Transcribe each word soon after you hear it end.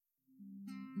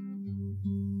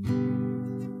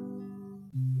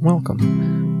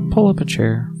Welcome. Pull up a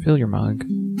chair, fill your mug,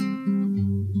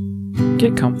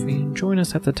 get comfy, and join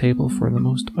us at the table for the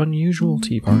most unusual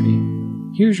tea party.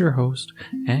 Here's your host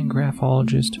and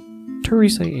graphologist,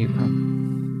 Teresa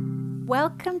Abram.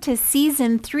 Welcome to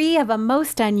Season 3 of A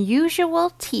Most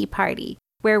Unusual Tea Party,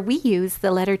 where we use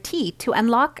the letter T to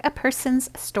unlock a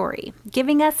person's story,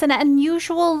 giving us an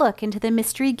unusual look into the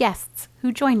mystery guests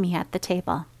who join me at the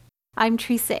table. I'm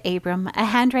Teresa Abram, a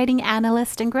handwriting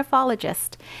analyst and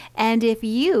graphologist, and if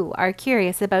you are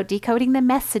curious about decoding the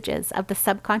messages of the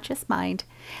subconscious mind,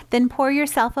 then pour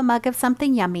yourself a mug of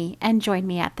something yummy and join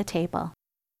me at the table.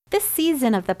 This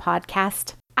season of the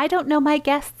podcast, I don't know my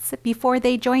guests before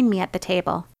they join me at the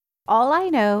table. All I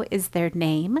know is their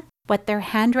name, what their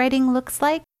handwriting looks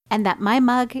like, and that my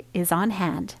mug is on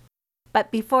hand.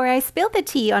 But before I spill the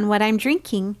tea on what I'm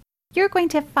drinking, you're going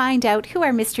to find out who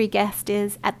our mystery guest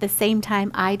is at the same time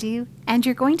I do, and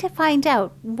you're going to find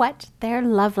out what their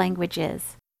love language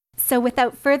is. So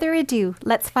without further ado,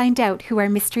 let's find out who our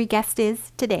mystery guest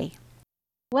is today.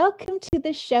 Welcome to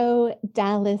the show,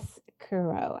 Dallas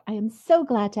Curow. I am so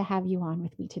glad to have you on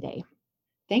with me today.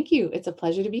 Thank you. It's a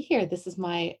pleasure to be here. This is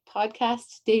my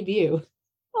podcast debut.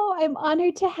 Oh, I'm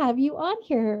honored to have you on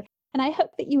here, and I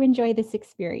hope that you enjoy this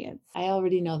experience. I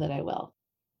already know that I will.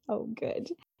 Oh, good.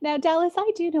 Now, Dallas,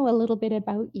 I do know a little bit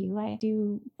about you. I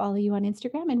do follow you on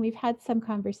Instagram, and we've had some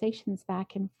conversations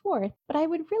back and forth, but I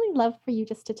would really love for you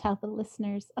just to tell the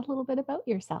listeners a little bit about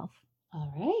yourself.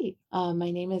 All right.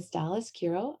 My name is Dallas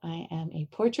Curow. I am a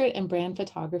portrait and brand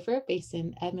photographer based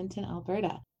in Edmonton,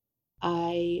 Alberta.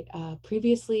 I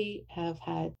previously have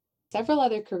had several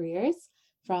other careers,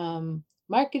 from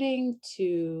marketing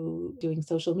to doing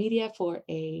social media for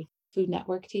a Food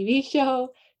Network TV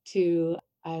show to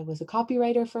I was a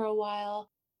copywriter for a while,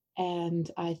 and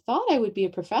I thought I would be a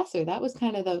professor. That was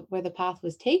kind of where the path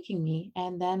was taking me.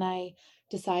 And then I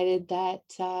decided that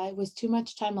it was too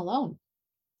much time alone.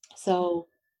 So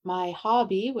my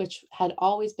hobby, which had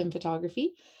always been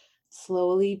photography,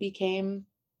 slowly became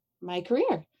my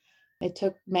career. It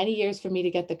took many years for me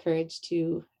to get the courage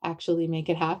to actually make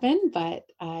it happen, but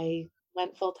I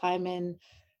went full time in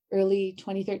early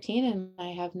 2013 and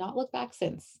I have not looked back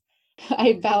since.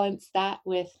 I balanced that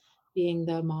with being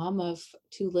the mom of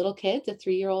two little kids, a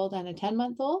 3-year-old and a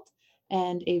 10-month-old,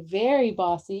 and a very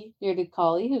bossy bearded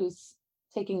collie who's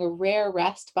taking a rare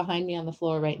rest behind me on the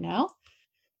floor right now,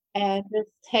 and just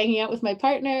hanging out with my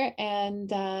partner and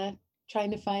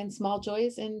trying to find small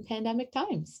joys in pandemic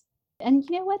times. And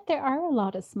you know what? There are a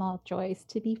lot of small joys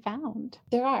to be found.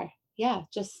 There are, yeah,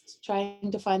 just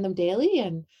trying to find them daily,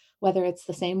 and whether it's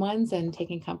the same ones and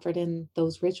taking comfort in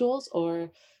those rituals, or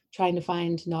trying to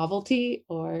find novelty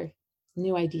or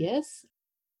new ideas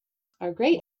are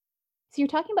great. So you're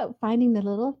talking about finding the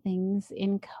little things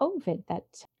in COVID that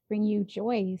bring you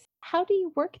joys. How do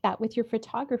you work that with your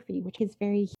photography, which is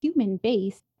very human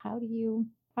based? How do you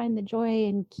find the joy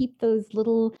and keep those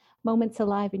little moments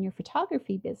alive in your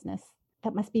photography business?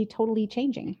 That must be totally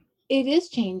changing. It is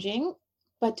changing,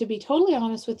 but to be totally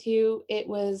honest with you, it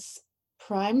was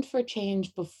primed for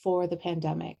change before the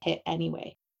pandemic hit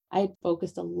anyway. I had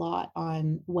focused a lot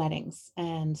on weddings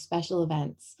and special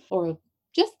events, or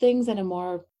just things in a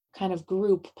more kind of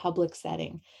group public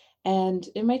setting. And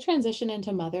in my transition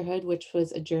into motherhood, which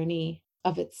was a journey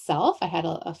of itself, I had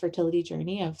a fertility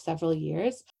journey of several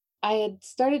years. I had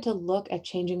started to look at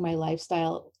changing my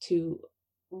lifestyle to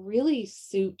really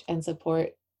suit and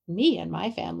support me and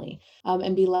my family,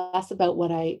 and be less about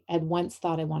what I had once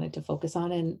thought I wanted to focus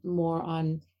on and more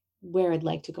on where I'd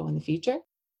like to go in the future.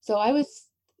 So I was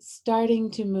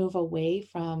starting to move away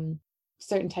from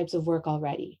certain types of work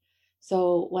already.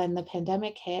 So when the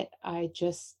pandemic hit, I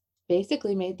just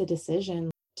basically made the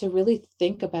decision to really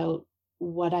think about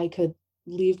what I could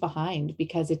leave behind,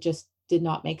 because it just did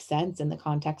not make sense in the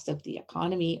context of the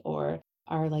economy or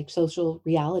our social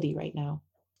reality right now.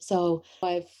 So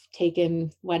I've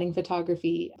taken wedding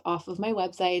photography off of my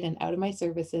website and out of my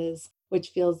services, which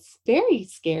feels very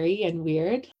scary and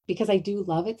weird because I do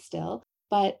love it still,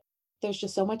 but there's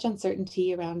just so much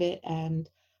uncertainty around it. And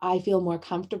I feel more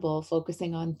comfortable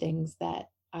focusing on things that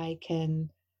I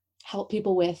can help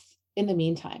people with in the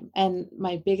meantime. And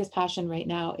my biggest passion right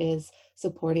now is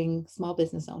supporting small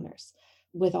business owners.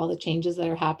 With all the changes that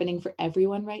are happening for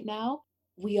everyone right now,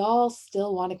 we all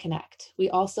still want to connect.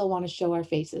 We all still want to show our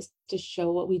faces, to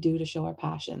show what we do, to show our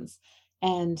passions.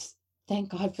 And thank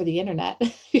God for the internet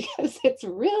because it's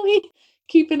really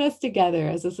keeping us together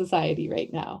as a society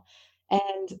right now.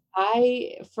 And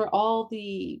for all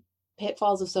the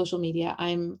pitfalls of social media,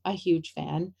 I'm a huge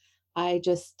fan. I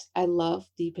love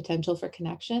the potential for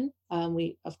connection.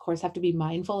 We, of course, have to be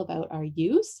mindful about our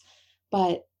use,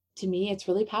 but to me, it's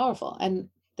really powerful. And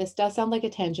this does sound like a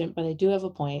tangent, but I do have a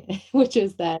point, which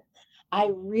is that I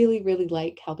really, really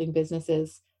like helping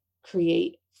businesses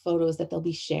create photos that they'll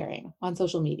be sharing on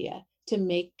social media to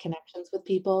make connections with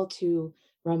people, to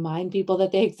remind people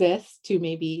that they exist, to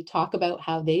maybe talk about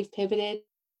how they've pivoted,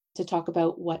 to talk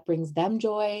about what brings them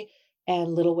joy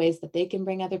and little ways that they can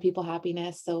bring other people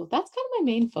happiness. So that's kind of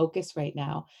my main focus right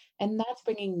now. And that's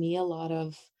bringing me a lot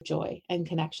of joy and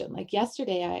connection. Like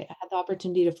yesterday, I had the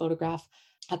opportunity to photograph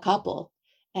a couple,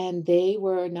 and they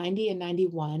were 90 and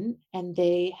 91, and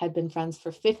they had been friends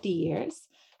for 50 years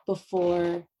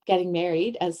before getting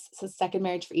married as a second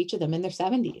marriage for each of them in their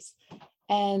 70s.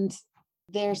 And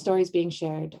their stories being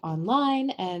shared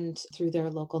online and through their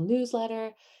local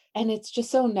newsletter. And it's just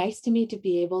so nice to me to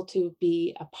be able to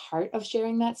be a part of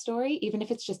sharing that story, even if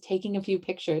it's just taking a few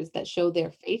pictures that show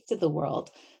their face to the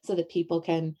world so that people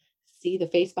can see the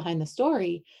face behind the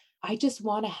story. I just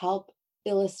want to help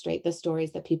illustrate the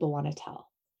stories that people want to tell.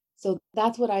 So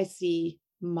that's what I see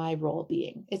my role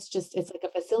being. It's like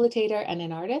a facilitator and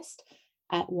an artist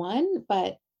at one,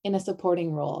 but in a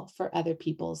supporting role for other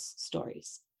people's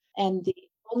stories. And the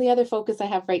only other focus I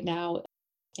have right now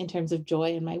in terms of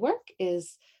joy in my work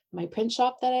is my print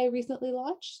shop that I recently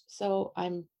launched. So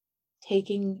I'm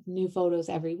taking new photos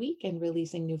every week and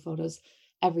releasing new photos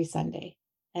every Sunday.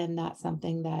 And that's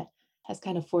something that has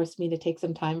kind of forced me to take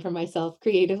some time for myself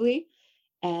creatively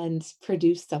and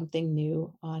produce something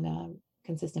new on a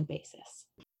consistent basis.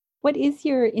 What is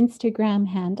your Instagram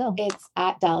handle? It's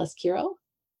at Dallas Curow.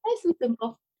 Nice and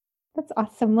simple. That's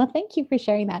awesome. Well, thank you for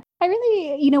sharing that. I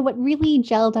really, what really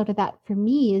gelled out of that for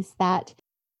me is that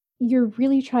you're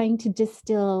really trying to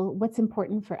distill what's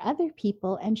important for other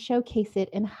people and showcase it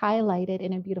and highlight it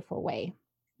in a beautiful way.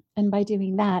 And by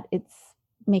doing that, it's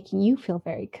making you feel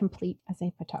very complete as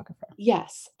a photographer.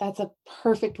 Yes, that's a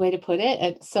perfect way to put it,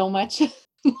 and so much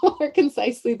more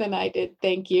concisely than I did.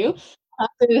 Thank you. I'll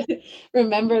have to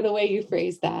remember the way you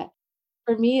phrased that.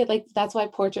 For me, like, that's why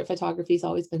portrait photography has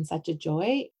always been such a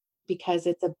joy because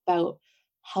it's about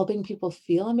helping people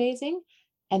feel amazing,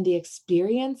 and the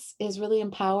experience is really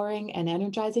empowering and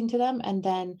energizing to them, and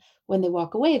then when they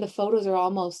walk away, the photos are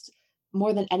almost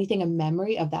more than anything a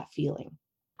memory of that feeling.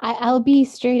 I'll be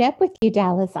straight up with you,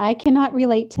 Dallas. I cannot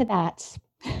relate to that.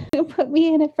 Put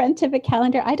me in front of a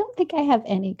calendar. I don't think I have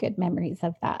any good memories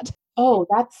of that. Oh,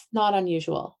 that's not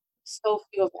unusual. So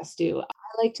few of us do.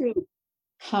 I like to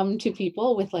come to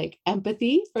people with, like,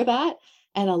 empathy for that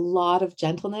and a lot of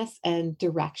gentleness and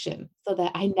direction so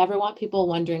that I never want people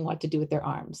wondering what to do with their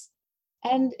arms.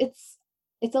 And it's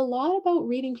a lot about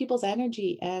reading people's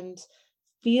energy and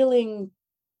feeling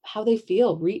how they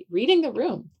feel, reading the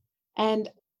room. And,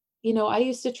 I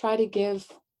used to try to give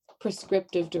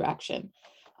prescriptive direction.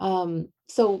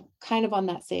 So kind of on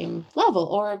that same level,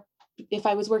 or if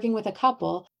I was working with a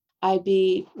couple, I'd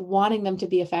be wanting them to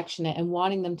be affectionate and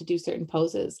wanting them to do certain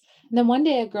poses. And then one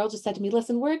day a girl just said to me,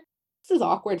 listen, this is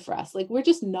awkward for us. Like, we're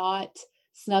just not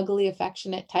snuggly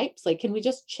affectionate types. Like, can we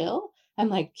just chill? I'm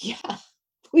like, yeah,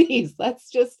 please, let's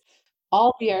just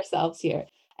all be ourselves here.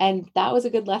 And that was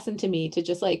a good lesson to me to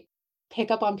just like pick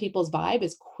up on people's vibe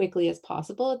as quickly as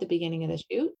possible at the beginning of the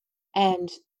shoot and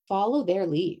follow their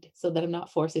lead so that I'm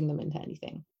not forcing them into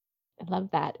anything. I love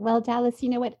that. Well, Dallas, you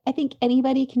know what? I think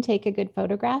anybody can take a good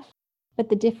photograph, but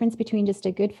the difference between just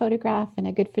a good photograph and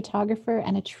a good photographer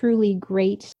and a truly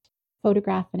great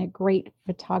photograph and a great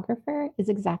photographer is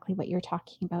exactly what you're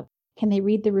talking about. Can they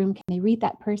read the room? Can they read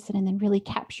that person and then really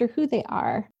capture who they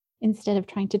are instead of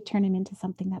trying to turn them into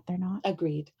something that they're not?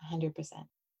 Agreed, 100%.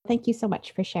 Thank you so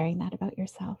much for sharing that about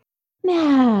yourself.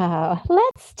 Now,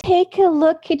 let's take a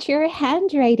look at your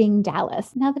handwriting,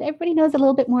 Dallas, now that everybody knows a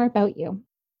little bit more about you.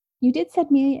 You did send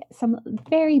me some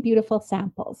very beautiful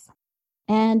samples.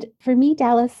 And for me,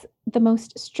 Dallas, the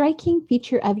most striking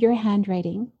feature of your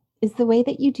handwriting is the way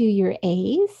that you do your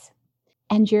A's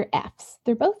and your F's.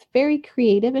 They're both very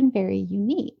creative and very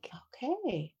unique.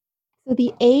 Okay. So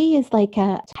the A is like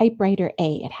a typewriter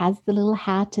A. It has the little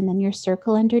hat and then your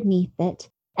circle underneath it.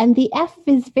 And the F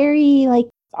is very like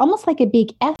almost like a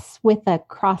big S with a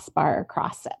crossbar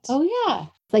across it. Oh, yeah.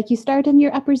 It's like you start in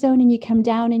your upper zone and you come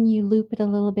down and you loop it a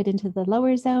little bit into the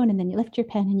lower zone and then you lift your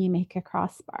pen and you make a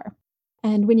crossbar.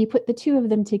 And when you put the two of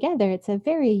them together, it's a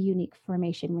very unique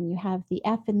formation when you have the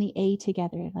F and the A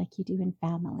together like you do in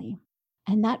family.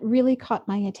 And that really caught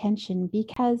my attention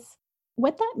because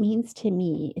what that means to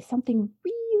me is something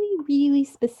really, really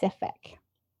specific.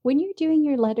 When you're doing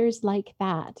your letters like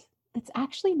that, it's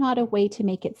actually not a way to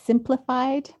make it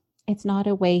simplified. It's not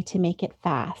a way to make it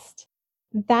fast.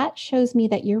 That shows me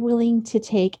that you're willing to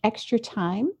take extra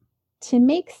time to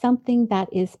make something that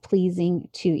is pleasing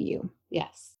to you.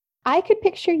 Yes. I could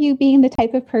picture you being the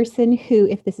type of person who,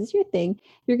 if this is your thing,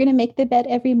 you're going to make the bed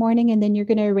every morning and then you're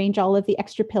going to arrange all of the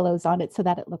extra pillows on it so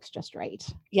that it looks just right.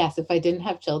 Yes, if I didn't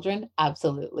have children,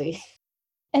 absolutely.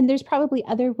 And there's probably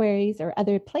other ways or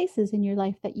other places in your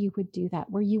life that you would do that,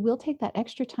 where you will take that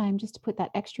extra time just to put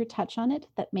that extra touch on it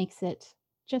that makes it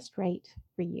just right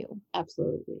for you.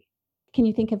 Absolutely. Can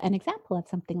you think of an example of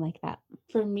something like that?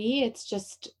 For me, it's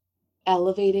just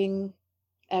elevating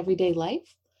everyday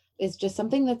life is just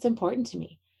something that's important to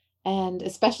me. And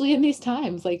especially in these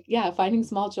times, like, yeah, finding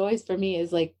small joys for me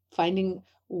is like finding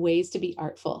ways to be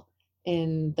artful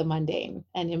in the mundane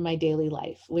and in my daily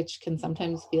life, which can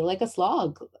sometimes feel like a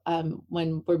slog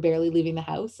when we're barely leaving the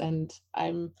house and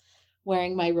I'm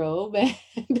wearing my robe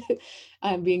and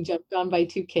I'm being jumped on by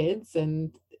two kids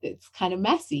and it's kind of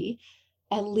messy.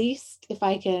 At least if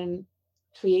I can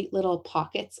create little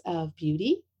pockets of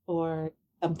beauty or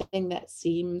something that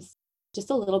seems just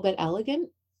a little bit elegant,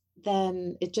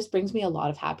 then it just brings me a lot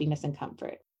of happiness and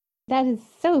comfort. That is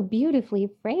so beautifully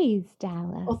phrased,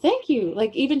 Dallas. Well, thank you.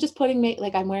 Like even just putting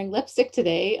like I'm wearing lipstick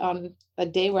today on a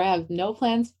day where I have no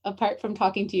plans apart from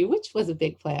talking to you, which was a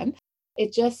big plan.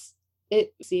 It just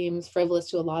it seems frivolous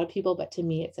to a lot of people, but to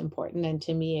me it's important and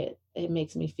to me it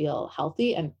makes me feel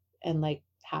healthy and like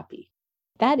happy.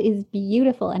 That is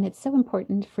beautiful. And it's so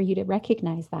important for you to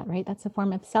recognize that, right? That's a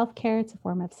form of self care. It's a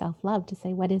form of self love to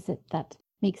say, what is it that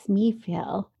makes me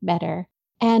feel better?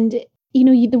 And,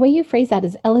 the way you phrase that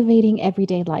is elevating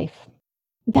everyday life.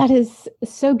 That is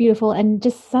so beautiful and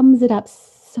just sums it up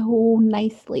so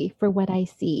nicely for what I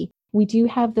see. We do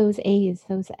have those A's,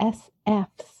 those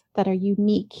SFs that are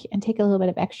unique and take a little bit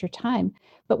of extra time,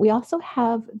 but we also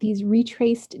have these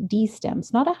retraced D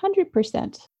stems, not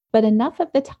 100%, but enough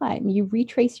of the time you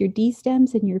retrace your D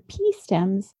stems and your P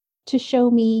stems to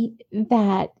show me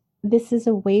that this is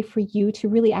a way for you to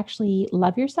really actually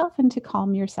love yourself and to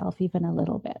calm yourself even a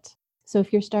little bit. So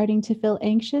if you're starting to feel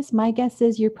anxious, my guess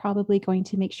is you're probably going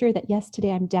to make sure that, yes,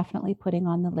 today I'm definitely putting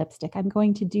on the lipstick. I'm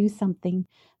going to do something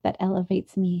that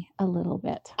elevates me a little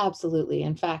bit. Absolutely.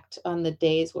 In fact, on the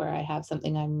days where I have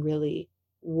something I'm really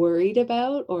worried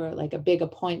about or like a big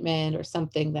appointment or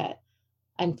something that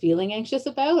I'm feeling anxious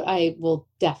about, I will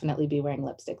definitely be wearing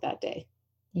lipstick that day.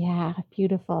 Yeah,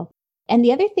 beautiful. And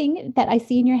the other thing that I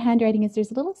see in your handwriting is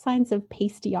there's little signs of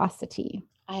pastiosity.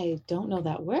 I don't know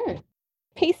that word.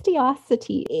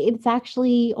 Pastiosity, it's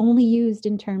actually only used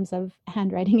in terms of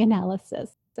handwriting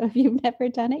analysis. So if you've never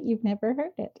done it, you've never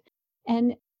heard it.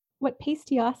 And what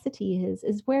pastiosity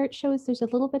is where it shows there's a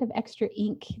little bit of extra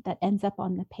ink that ends up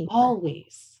on the paper.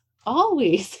 Always.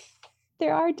 Always.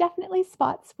 There are definitely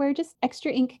spots where just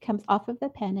extra ink comes off of the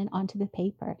pen and onto the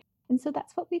paper. And so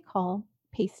that's what we call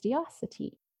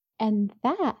pastiosity. And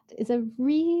that is a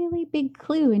really big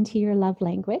clue into your love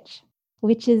language,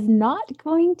 which is not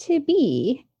going to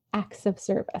be acts of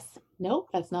service. Nope,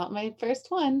 that's not my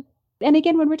first one. And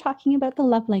again, when we're talking about the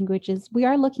love languages, we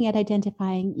are looking at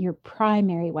identifying your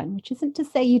primary one, which isn't to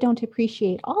say you don't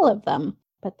appreciate all of them,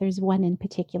 but there's one in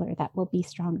particular that will be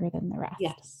stronger than the rest.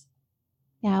 Yes.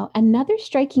 Now, another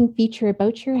striking feature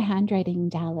about your handwriting,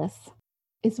 Dallas,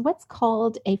 is what's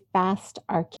called a fast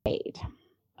arcade.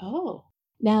 Oh.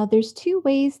 Now, there's two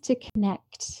ways to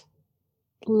connect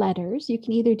letters. You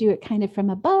can either do it kind of from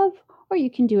above or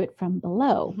you can do it from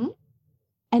below. Mm-hmm.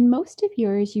 And most of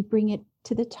yours, you bring it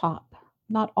to the top.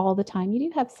 Not all the time. You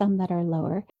do have some that are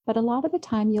lower, but a lot of the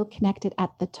time you'll connect it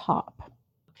at the top.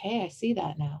 Okay, I see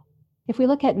that now. If we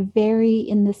look at very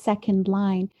in the second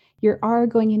line, your R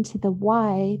going into the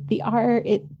Y, the R,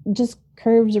 it just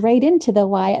curves right into the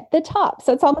Y at the top.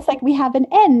 So it's almost like we have an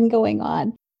N going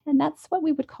on. And that's what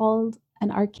we would call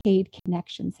an arcade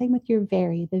connection. Same with your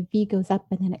very, the V goes up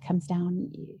and then it comes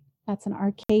down. That's an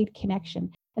arcade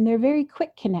connection. And they're very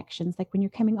quick connections, like when you're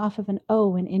coming off of an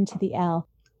O and into the L.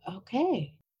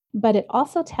 Okay. But it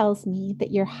also tells me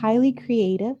that you're highly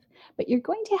creative, but you're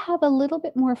going to have a little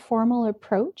bit more formal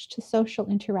approach to social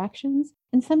interactions.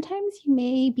 And sometimes you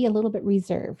may be a little bit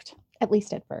reserved, at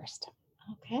least at first.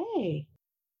 Okay.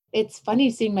 It's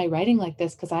funny seeing my writing like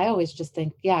this because I always just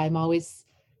think, yeah, I'm always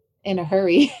in a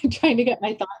hurry trying to get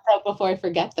my thoughts out before I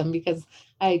forget them because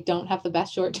I don't have the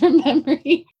best short-term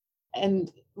memory.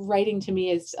 And writing to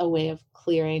me is a way of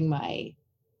clearing my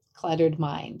cluttered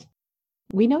mind.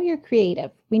 We know you're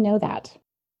creative. We know that.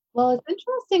 Well, it's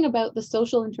interesting about the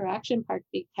social interaction part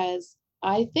because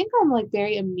I think I'm like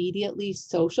very immediately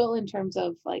social in terms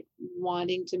of like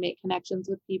wanting to make connections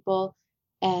with people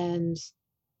and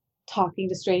talking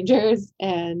to strangers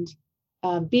and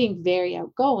being very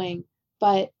outgoing.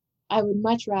 But I would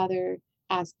much rather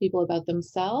ask people about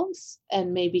themselves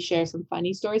and maybe share some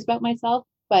funny stories about myself.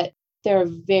 But there are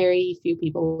very few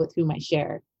people with whom I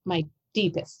share my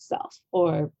deepest self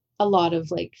or a lot of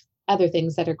like other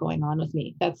things that are going on with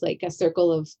me. That's like a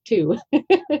circle of two.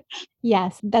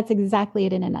 Yes, that's exactly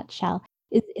it in a nutshell.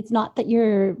 It's not that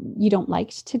you don't like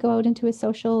to go out into a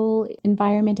social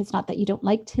environment. It's not that you don't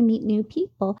like to meet new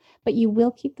people, but you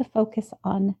will keep the focus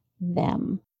on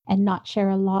them and not share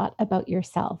a lot about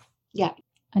yourself Yeah.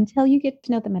 until you get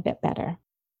to know them a bit better.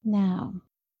 Now,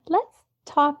 let's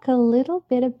talk a little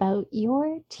bit about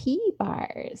your tea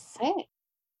bars. Hey.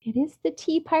 It is the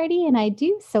tea party, and I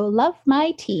do so love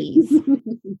my teas.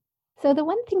 So the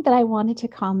one thing that I wanted to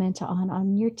comment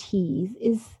on your teas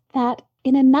is that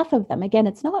in enough of them, again,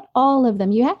 it's not all of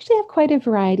them. You actually have quite a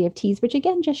variety of teas, which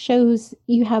again just shows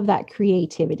you have that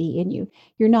creativity in you.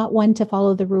 You're not one to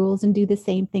follow the rules and do the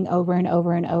same thing over and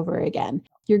over and over again.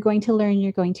 You're going to learn,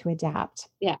 you're going to adapt.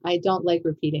 Yeah, I don't like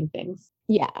repeating things.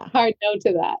 Yeah. Hard no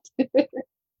to that.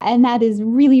 And that is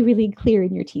really, really clear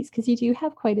in your teas because you do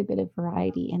have quite a bit of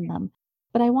variety in them.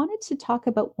 But I wanted to talk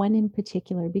about one in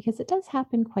particular because it does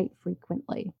happen quite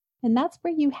frequently. And that's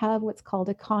where you have what's called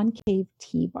a concave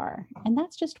tea bar. And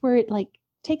that's just where it like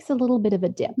takes a little bit of a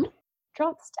dip,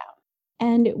 drops down.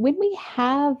 And when we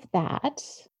have that,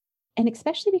 and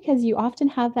especially because you often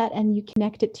have that and you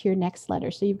connect it to your next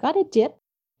letter. So you've got a dip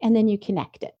and then you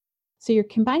connect it. So you're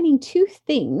combining two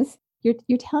things.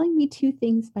 You're telling me two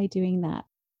things by doing that.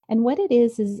 And what it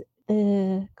is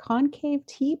the concave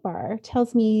tea bar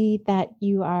tells me that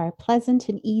you are pleasant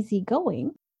and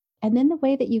easygoing. And then the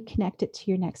way that you connect it to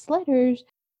your next letters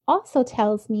also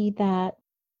tells me that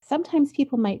sometimes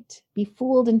people might be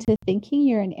fooled into thinking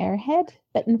you're an airhead,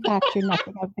 but in fact, you're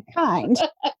nothing of the kind.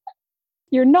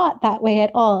 You're not that way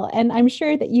at all. And I'm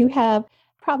sure that you have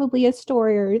probably a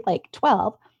story or like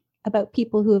 12 about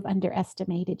people who have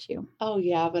underestimated you. Oh,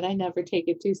 yeah, but I never take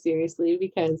it too seriously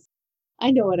because I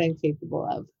know what I'm capable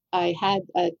of. I had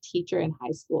a teacher in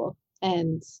high school,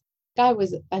 and guy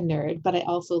was a nerd, but I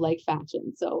also like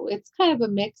fashion. So it's kind of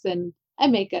a mix, and I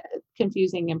make a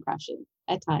confusing impression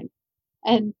at times.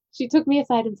 And she took me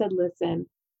aside and said, "Listen,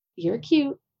 you're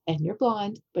cute and you're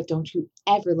blonde, but don't you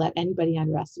ever let anybody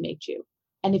underestimate you.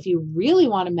 And if you really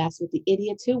want to mess with the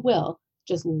idiots who will,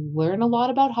 just learn a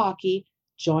lot about hockey,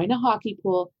 join a hockey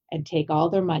pool, and take all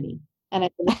their money." And I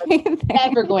said, "I'm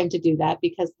never going to do that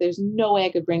because there's no way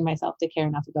I could bring myself to care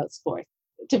enough about sports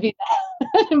to be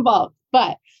that involved."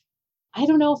 But I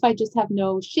don't know if I just have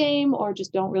no shame or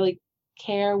just don't really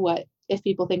care what if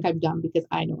people think I'm dumb because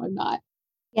I know I'm not.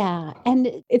 Yeah.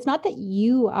 And it's not that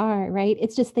you are, right?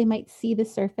 It's just they might see the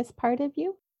surface part of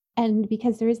you. And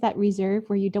because there is that reserve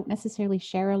where you don't necessarily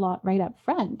share a lot right up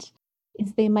front,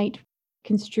 is they might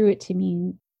construe it to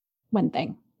mean one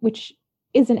thing, which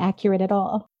isn't accurate at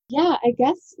all. Yeah, I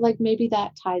guess like maybe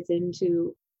that ties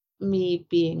into me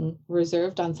being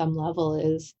reserved on some level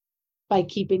is by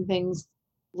keeping things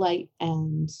light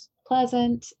and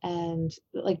pleasant and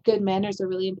like good manners are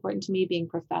really important to me. Being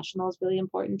professional is really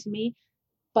important to me.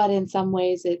 But in some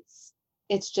ways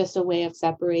it's just a way of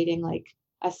separating like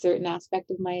a certain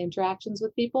aspect of my interactions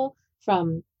with people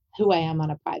from who I am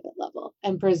on a private level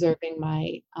and preserving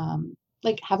my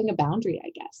like having a boundary,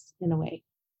 I guess, in a way.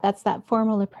 That's that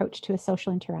formal approach to a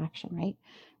social interaction, right?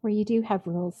 Where you do have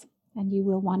rules and you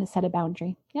will want to set a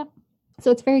boundary. Yep.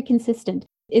 So it's very consistent.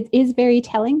 It is very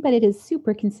telling, but it is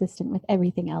super consistent with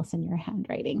everything else in your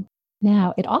handwriting.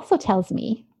 Now, it also tells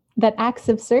me that acts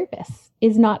of service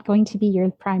is not going to be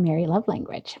your primary love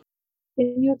language.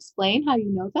 Can you explain how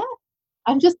you know that?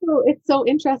 I'm just so it's so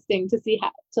interesting to see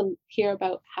how to hear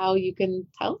about how you can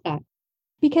tell that.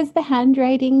 Because the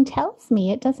handwriting tells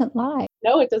me it doesn't lie.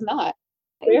 No, it does not.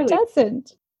 It Clearly.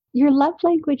 doesn't. Your love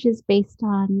language is based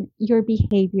on your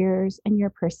behaviors and your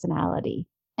personality.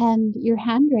 And your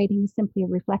handwriting is simply a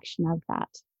reflection of that.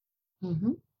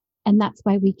 Mhm. And that's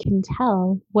why we can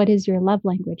tell what is your love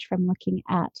language from looking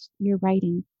at your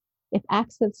writing. If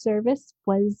acts of service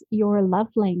was your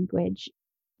love language,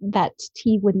 that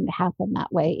T wouldn't happen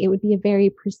that way. It would be a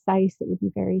very precise, it would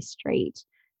be very straight.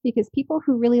 Because people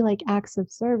who really like acts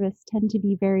of service tend to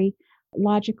be very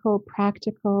logical,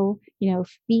 practical,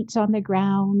 feet on the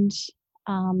ground,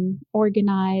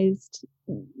 organized,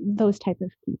 those type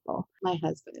of people. My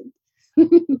husband.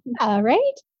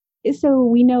 Right? So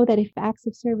we know that if acts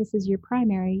of service is your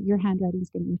primary, your handwriting is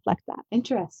going to reflect that.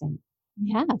 Interesting.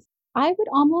 Yes. I would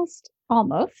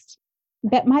almost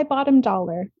bet my bottom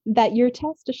dollar that your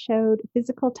test showed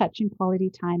physical touch and quality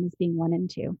time as being 1 and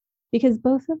 2, because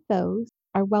both of those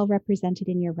are well represented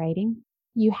in your writing.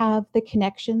 You have the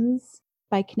connections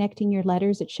by connecting your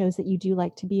letters. It shows that you do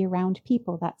like to be around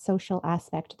people, that social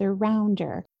aspect, the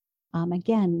rounder.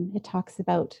 Again, it talks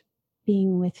about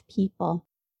being with people.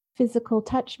 Physical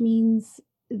touch means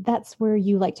that's where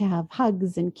you like to have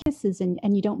hugs and kisses and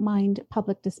you don't mind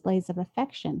public displays of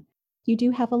affection. You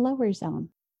do have a lower zone.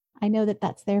 I know that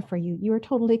that's there for you. You are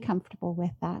totally comfortable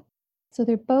with that. So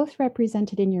they're both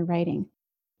represented in your writing.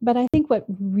 But I think what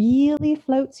really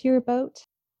floats your boat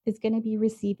is going to be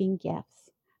receiving gifts,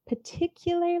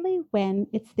 particularly when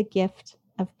it's the gift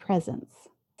of presence.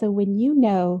 So when you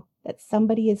know that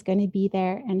somebody is going to be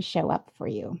there and show up for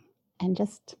you and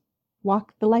just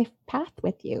walk the life path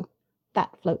with you,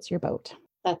 that floats your boat.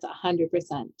 That's 100%,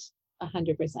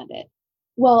 100% it.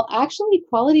 Well, actually,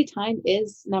 quality time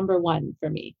is number one for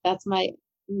me. That's my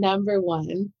number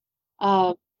one.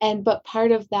 But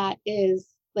part of that is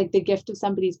like the gift of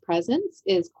somebody's presence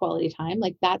is quality time.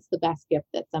 Like that's the best gift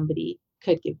that somebody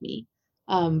could give me.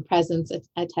 Presence,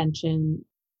 attention,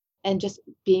 and just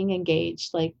being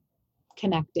engaged, like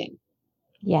connecting.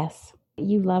 Yes,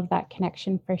 you love that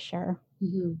connection for sure.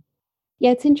 Mm-hmm.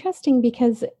 Yeah, it's interesting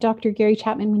because Dr. Gary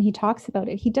Chapman, when he talks about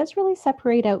it, he does really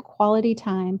separate out quality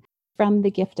time from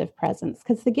the gift of presence,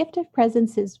 because the gift of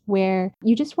presence is where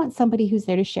you just want somebody who's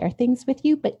there to share things with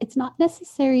you, but it's not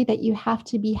necessary that you have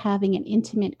to be having an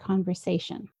intimate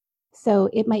conversation. So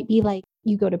it might be like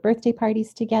you go to birthday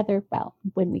parties together. Well,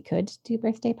 when we could do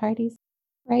birthday parties,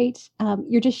 right?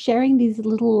 You're just sharing these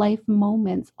little life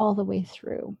moments all the way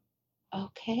through.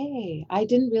 Okay. I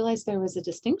didn't realize there was a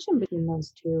distinction between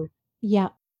those two. Yeah.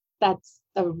 That's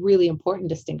a really important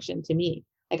distinction to me.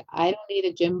 Like, I don't need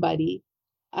a gym buddy.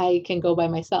 I can go by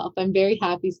myself. I'm very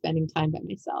happy spending time by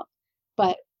myself.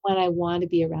 But when I want to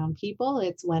be around people,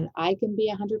 it's when I can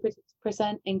be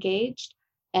 100% engaged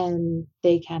and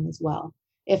they can as well.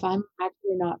 If I'm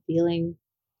actually not feeling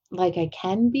like I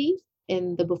can be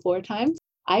in the before times,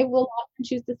 I will often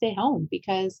choose to stay home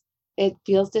because it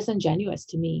feels disingenuous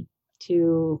to me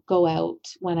to go out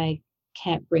when I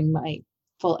can't bring my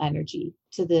full energy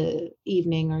to the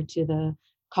evening or to the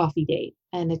coffee date.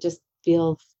 And it just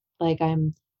feels like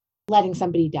I'm letting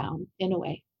somebody down in a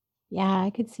way. Yeah,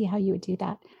 I could see how you would do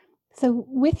that. So,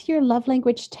 with your love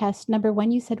language test, number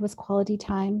one you said was quality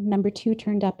time. Number two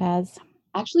turned up as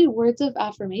Actually, words of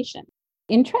affirmation.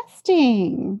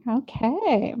 interesting.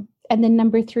 Okay. And then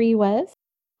number three was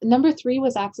Number three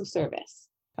was acts of service.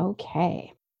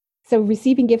 okay. So,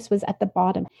 receiving gifts was at the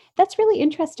bottom. That's really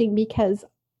interesting because,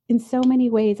 in so many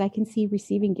ways, I can see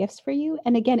receiving gifts for you.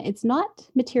 And again, it's not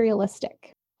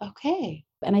materialistic. Okay.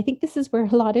 And I think this is where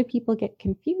a lot of people get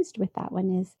confused with that one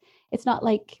is it's not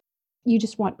like you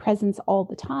just want presents all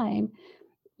the time.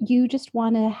 You just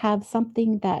want to have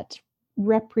something that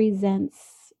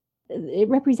represents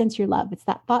your love. It's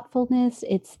that thoughtfulness,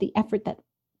 it's the effort that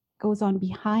goes on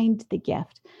behind the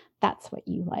gift. That's what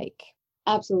you like.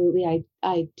 Absolutely.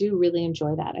 I do really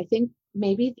enjoy that. I think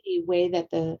maybe the way that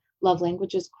the love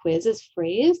languages quiz is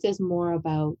phrased is more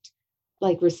about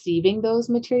like receiving those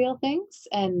material things.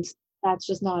 And that's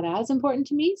just not as important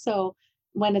to me. So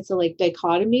when it's a like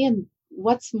dichotomy and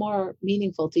what's more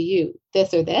meaningful to you,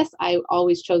 this or this, I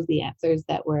always chose the answers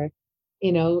that were,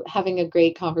 having a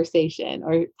great conversation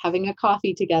or having a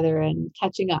coffee together and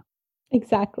catching up.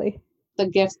 Exactly. The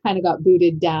gifts kind of got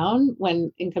booted down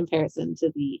when in comparison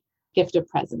to the gift of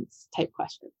presence type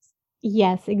questions.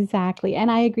 Yes, exactly.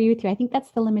 And I agree with you. I think that's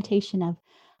the limitation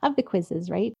of the quizzes,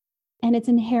 right? And it's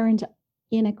inherent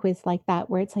in a quiz like that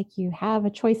where it's like you have a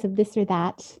choice of this or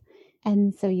that.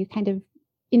 And so you kind of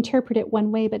interpret it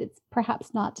one way, but it's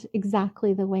perhaps not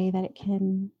exactly the way that it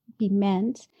can be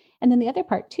meant. And then the other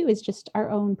part too is just our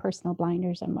own personal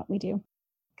blinders on what we do.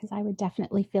 Because I would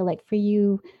definitely feel like for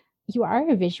you, you are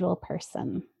a visual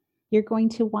person. You're going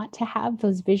to want to have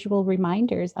those visual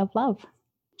reminders of love.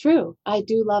 True. I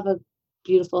do love a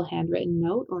beautiful handwritten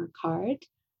note or a card.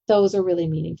 Those are really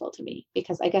meaningful to me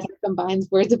because I guess it combines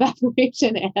words of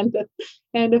affirmation and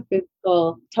a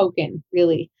physical token,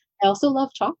 really. I also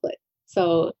love chocolate.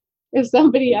 So if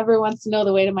somebody ever wants to know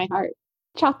the way to my heart.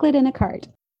 Chocolate in a card.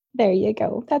 There you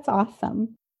go. That's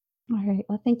awesome. All right.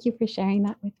 Well, thank you for sharing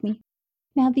that with me.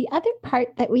 Now, the other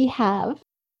part that we have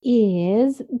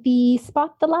is the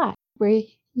spot the lie, where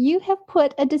you have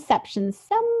put a deception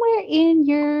somewhere in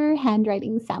your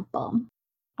handwriting sample.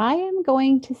 I am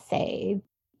going to say,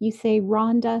 you say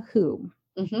Rhonda who?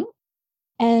 Hmm.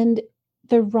 And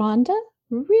the Rhonda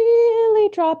really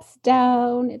drops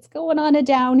down. It's going on a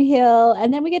downhill.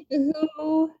 And then we get the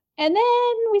who. And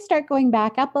then we start going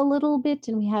back up a little bit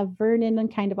and we have Vernon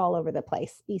and kind of all over the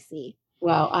place, BC.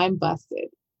 Wow, I'm busted.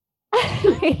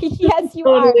 Yes, you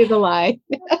are. Totally the lie.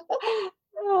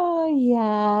 Oh,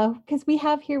 yeah. Because we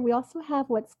also have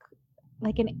what's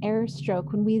like an air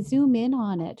stroke. When we zoom in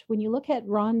on it, when you look at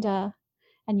Rhonda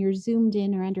and you're zoomed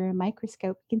in or under a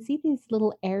microscope, you can see these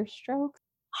little air strokes.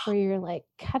 where you're like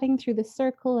cutting through the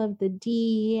circle of the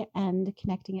D and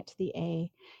connecting it to the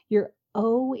A. Your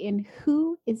O in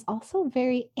who is also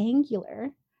very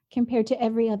angular compared to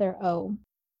every other O.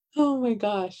 Oh my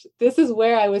gosh. This is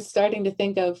where I was starting to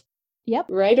think of Yep.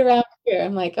 right around here.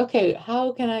 I'm like, okay,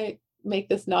 how can I make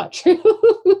this not true?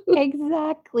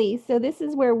 Exactly. So this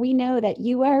is where we know that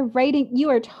you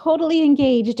are totally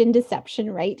engaged in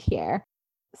deception right here.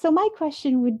 So my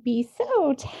question would be,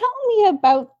 so tell me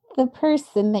about the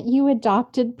person that you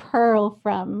adopted Pearl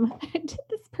from. Did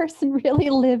this person really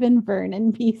live in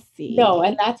Vernon, BC? No,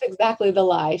 and that's exactly the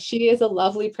lie. She is a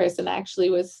lovely person. I actually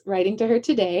was writing to her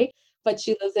today, but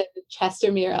she lives in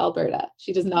Chestermere, Alberta.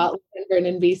 She does not live in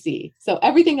Vernon, BC. So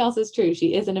everything else is true.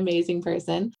 She is an amazing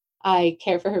person. I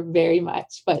care for her very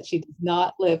much, but she does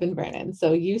not live in Vernon.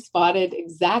 So you spotted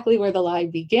exactly where the lie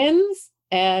begins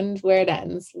and where it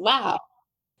ends. Wow.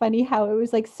 Funny how it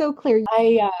was like so clear.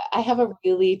 I have a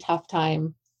really tough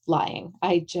time lying.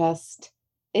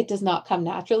 It does not come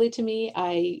naturally to me.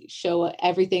 I show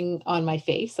everything on my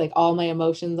face, like all my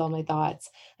emotions, all my thoughts.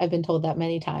 I've been told that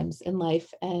many times in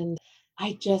life. And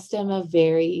I just am a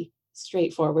very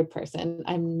straightforward person.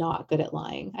 I'm not good at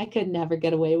lying. I could never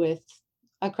get away with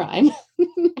a crime.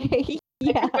 I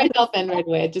Yeah. turn myself in right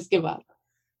away. I just give up.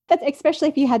 That's especially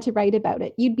if you had to write about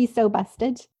it. You'd be so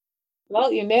busted.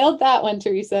 Well, you nailed that one,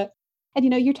 Teresa. And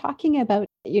you're talking about,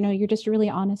 you're just a really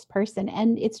honest person.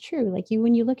 And it's true. Like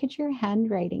when you look at your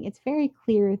handwriting, it's very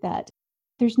clear that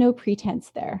there's no pretense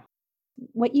there.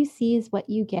 What you see is what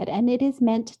you get. And it is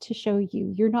meant to show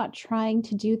you. You're not trying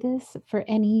to do this for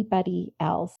anybody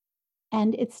else.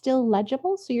 And it's still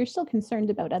legible. So you're still concerned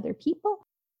about other people,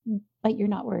 but you're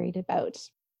not worried about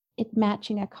it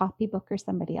matching a copybook or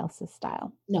somebody else's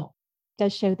style. No. It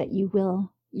does show that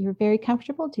you're very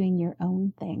comfortable doing your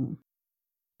own thing.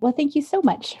 Well, thank you so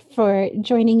much for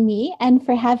joining me and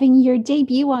for having your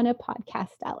debut on a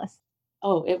podcast, Alice.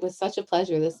 Oh, it was such a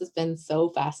pleasure. This has been so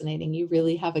fascinating. You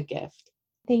really have a gift.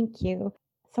 Thank you.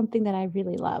 Something that I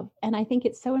really love. And I think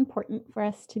it's so important for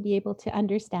us to be able to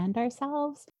understand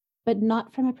ourselves, but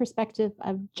not from a perspective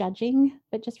of judging,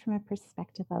 but just from a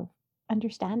perspective of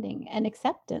understanding and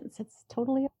acceptance. It's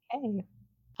totally okay.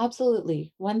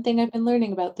 Absolutely. One thing I've been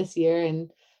learning about this year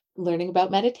and learning about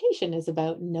meditation is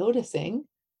about noticing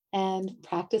and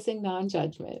practicing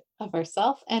non-judgment of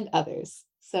ourselves and others.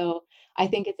 So I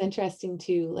think it's interesting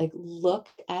to look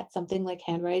at something like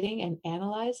handwriting and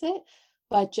analyze it,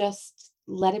 but just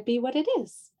let it be what it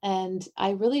is. And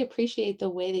I really appreciate the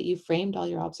way that you framed all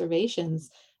your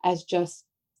observations as just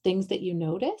things that you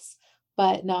notice,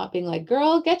 but not being like,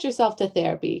 girl, get yourself to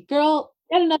therapy. Girl,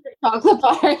 get another chocolate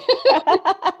bar.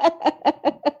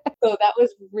 So that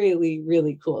was really,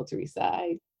 really cool, Teresa.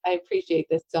 I appreciate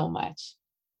this so much.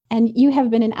 And you have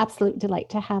been an absolute delight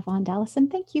to have on, Dallas. And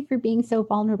thank you for being so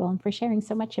vulnerable and for sharing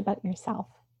so much about yourself.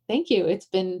 Thank you. It's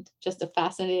been just a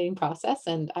fascinating process,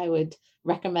 and I would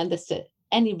recommend this to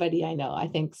anybody I know. I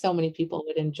think so many people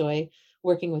would enjoy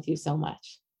working with you so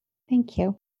much. Thank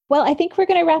you. Well, I think we're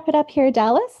going to wrap it up here,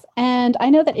 Dallas. And I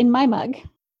know that in my mug,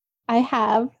 I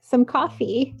have some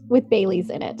coffee with Bailey's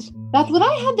in it. That's what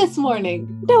I had this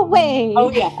morning. No way.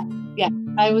 Oh, yeah. Yeah.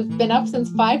 I've been up since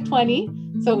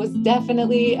 5:20. So it was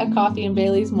definitely a coffee and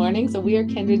Bailey's morning. So we are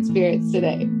kindred spirits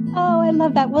today. Oh, I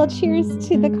love that. Well, cheers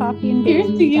to the coffee and Bailey's.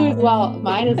 Cheers to you as well.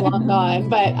 Mine is long gone,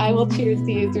 but I will cheers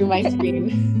to you through my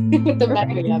screen with the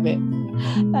memory of it.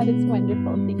 That is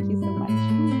wonderful. Thank you so much.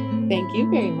 Thank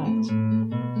you very much.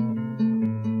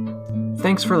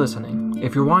 Thanks for listening.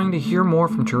 If you're wanting to hear more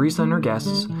from Teresa and her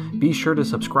guests, be sure to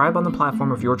subscribe on the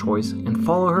platform of your choice and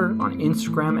follow her on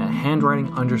Instagram at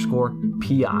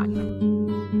handwriting_PI.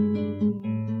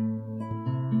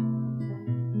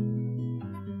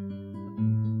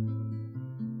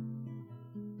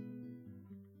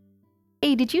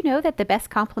 Hey, did you know that the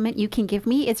best compliment you can give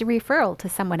me is a referral to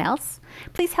someone else?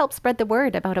 Please help spread the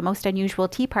word about A Most Unusual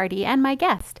Tea Party and my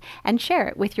guest, and share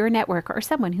it with your network or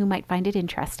someone who might find it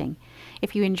interesting.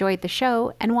 If you enjoyed the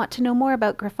show and want to know more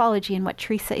about graphology and what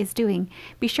Teresa is doing,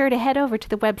 be sure to head over to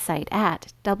the website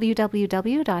at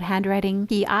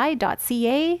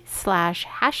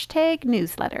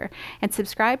www.handwritingpi.ca/#newsletter and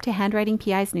subscribe to Handwriting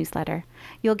PI's newsletter.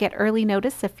 You'll get early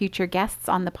notice of future guests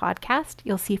on the podcast.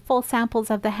 You'll see full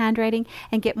samples of the handwriting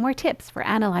and get more tips for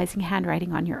analyzing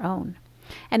handwriting on your own.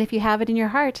 And if you have it in your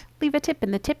heart, leave a tip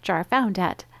in the tip jar found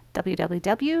at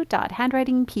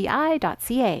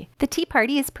www.handwritingpi.ca. The Tea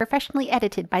Party is professionally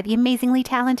edited by the amazingly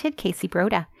talented Casey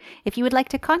Broda. If you would like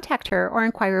to contact her or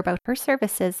inquire about her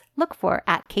services, look for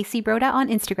at Casey Broda on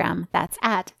Instagram. That's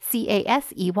at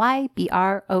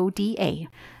CASEYBRODA.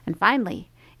 And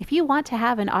finally, if you want to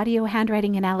have an audio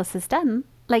handwriting analysis done,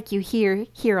 like you hear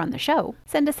here on the show,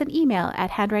 send us an email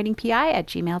at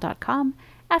handwritingpi@gmail.com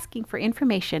asking for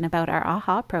information about our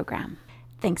AHA program.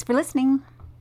 Thanks for listening.